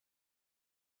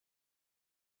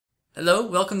Hello,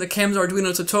 welcome to Cam's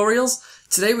Arduino tutorials.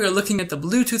 Today we are looking at the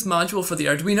Bluetooth module for the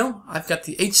Arduino. I've got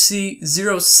the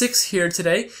HC06 here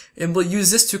today, and we'll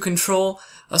use this to control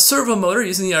a servo motor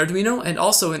using the Arduino and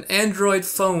also an Android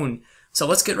phone. So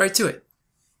let's get right to it.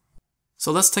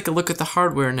 So let's take a look at the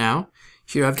hardware now.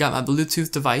 Here I've got my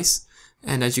Bluetooth device,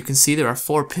 and as you can see there are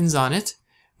 4 pins on it.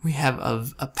 We have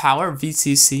a power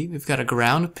VCC, we've got a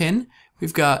ground pin,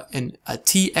 we've got a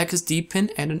TXD pin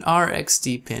and an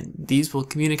RXD pin. These will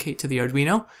communicate to the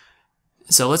Arduino.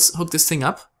 So let's hook this thing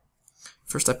up.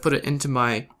 First I put it into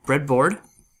my breadboard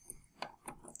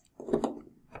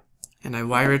and I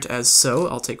wire it as so.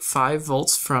 I'll take 5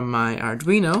 volts from my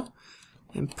Arduino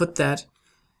and put that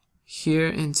here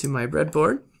into my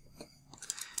breadboard.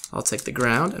 I'll take the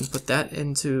ground and put that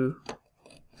into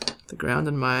the ground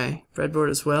in my breadboard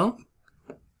as well.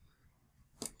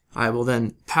 I will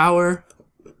then power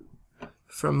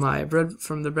from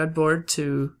the breadboard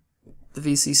to the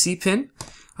VCC pin.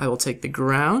 I will take the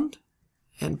ground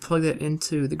and plug that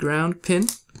into the ground pin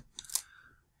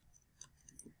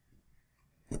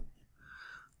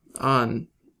on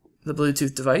the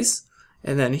Bluetooth device.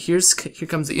 And then here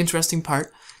comes the interesting part.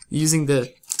 Using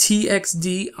the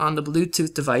TXD on the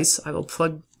Bluetooth device, I will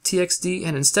plug TXD,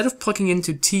 and instead of plugging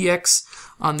into TX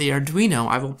on the Arduino,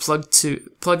 I will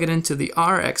plug it into the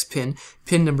RX pin,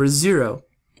 pin number 0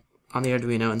 on the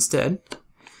Arduino instead.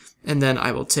 And then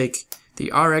I will take the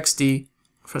RXD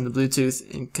from the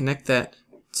Bluetooth and connect that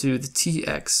to the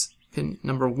TX pin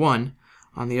number 1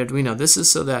 on the Arduino. This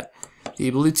is so that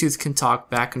the Bluetooth can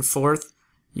talk back and forth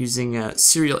using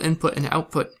serial input and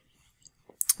output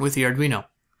with the Arduino.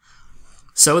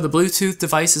 So the Bluetooth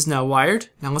device is now wired.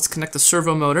 Now let's connect the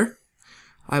servo motor.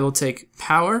 I will take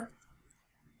power.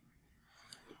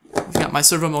 I've got my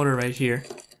servo motor right here.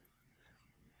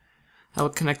 I will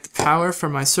connect the power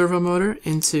from my servo motor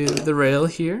into the rail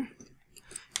here,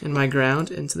 and my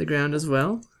ground into the ground as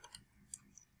well.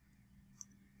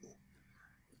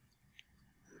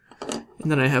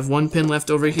 And then I have 1 pin left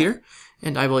over here,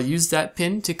 and I will use that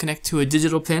pin to connect to a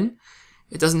digital pin.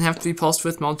 It doesn't have to be pulsed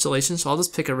width modulation, so I'll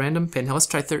just pick a random pin. Now let's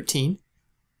try 13.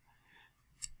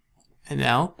 And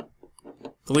now,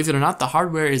 believe it or not, the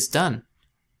hardware is done.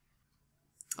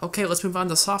 Okay, let's move on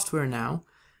to software now.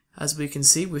 As we can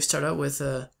see, we start out with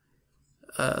a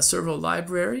servo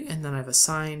library, and then I've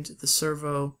assigned the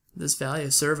servo, this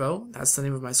value, servo. That's the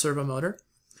name of my servo motor.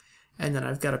 And then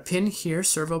I've got a pin here,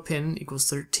 servo pin equals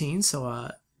 13, so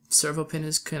servo pin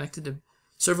is connected to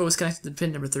servo is connected to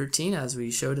pin number 13, as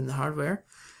we showed in the hardware.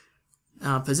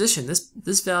 Position.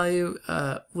 This value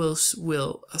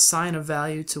will assign a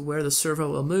value to where the servo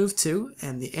will move to,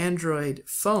 and the Android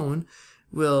phone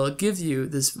will give you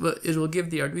this. It will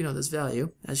give the Arduino this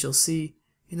value, as you'll see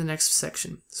in the next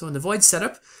section. So in the void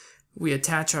setup, we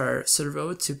attach our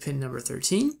servo to pin number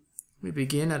 13. We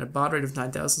begin at a baud rate of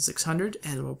 9,600,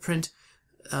 and it will print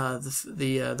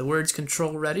the words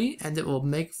 "control ready," and it will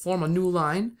form a new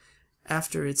line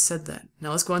after it said that. Now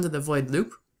let's go on to the void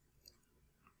loop.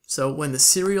 So when the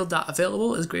serial dot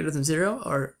available is greater than 0,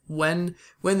 or when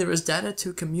there is data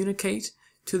to communicate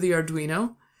to the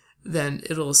Arduino, then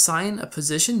it'll assign a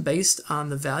position based on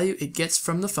the value it gets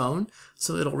from the phone.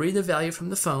 So it'll read the value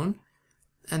from the phone,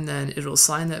 and then it'll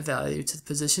assign that value to the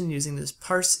position using this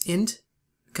parseInt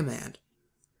command.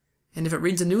 And if it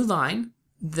reads a new line,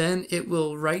 then it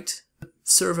will write the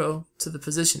servo to the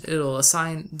position. It'll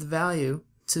assign the value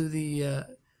to the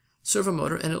servo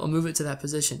motor, and it will move it to that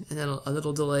position. And then a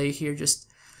little delay here just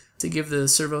to give the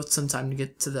servo some time to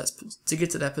get to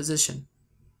that position.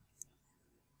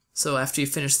 So after you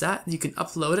finish that, you can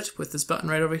upload it with this button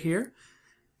right over here.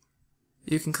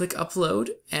 You can click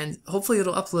upload, and hopefully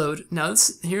it'll upload. Now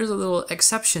here's a little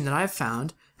exception that I've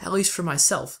found, at least for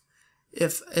myself.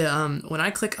 If when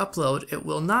I click upload, it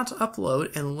will not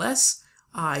upload unless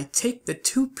I take the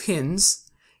 2 pins.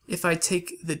 If I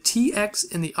take the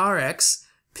TX and the RX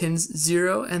pins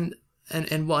 0 and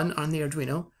 1 on the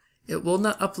Arduino, it will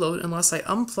not upload unless I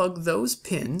unplug those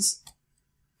pins,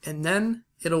 and then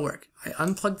it'll work. I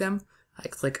unplug them, I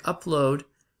click upload,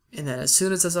 and then as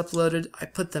soon as it's uploaded, I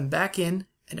put them back in,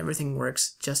 and everything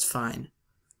works just fine.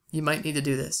 You might need to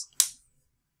do this.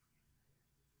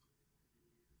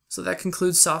 So that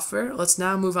concludes software. Let's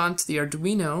now move on to the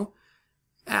Arduino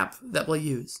app that we'll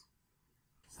use.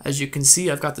 As you can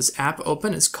see, I've got this app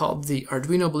open. It's called the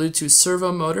Arduino Bluetooth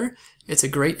Servo Motor. It's a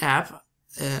great app.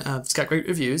 It's got great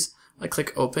reviews. I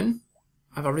click open.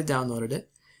 I've already downloaded it.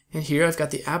 And here I've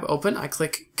got the app open. I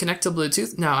click connect to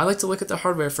Bluetooth. Now I like to look at the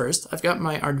hardware first. I've got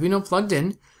my Arduino plugged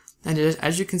in, and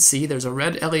as you can see, there's a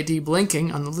red LED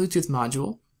blinking on the Bluetooth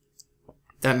module.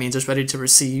 That means it's ready to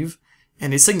receive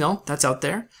any signal that's out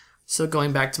there. So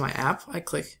going back to my app, I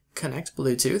click Connect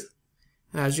Bluetooth.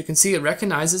 And as you can see, it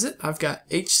recognizes it. I've got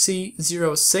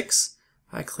HC06.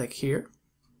 I click here.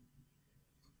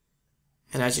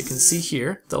 And as you can see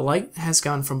here, the light has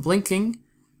gone from blinking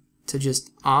to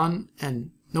just on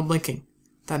and no blinking.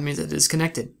 That means it is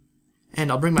connected.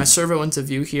 And I'll bring my servo into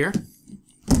view here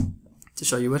to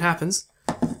show you what happens.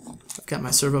 I've got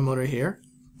my servo motor here.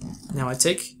 Now I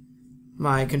take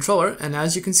my controller, and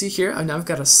as you can see here, I've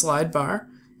got a slide bar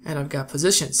and I've got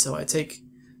position. So I take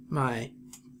my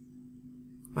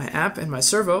app and my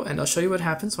servo, and I'll show you what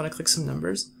happens when I click some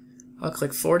numbers. I'll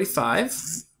click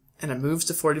 45, and it moves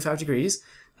to 45 degrees.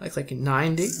 I click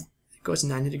 90, it goes to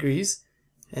 90 degrees,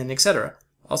 and etc.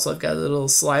 Also, I've got a little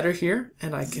slider here,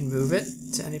 and I can move it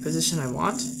to any position I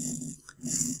want.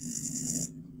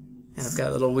 And I've got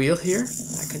a little wheel here.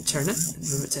 I can turn it and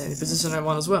move it to any position I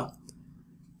want as well.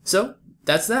 So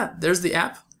that's that. There's the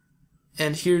app,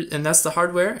 and that's the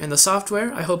hardware and the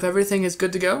software. I hope everything is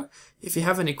good to go. If you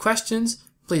have any questions,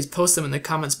 please post them in the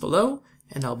comments below,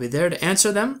 and I'll be there to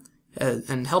answer them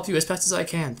and help you as best as I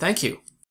can. Thank you.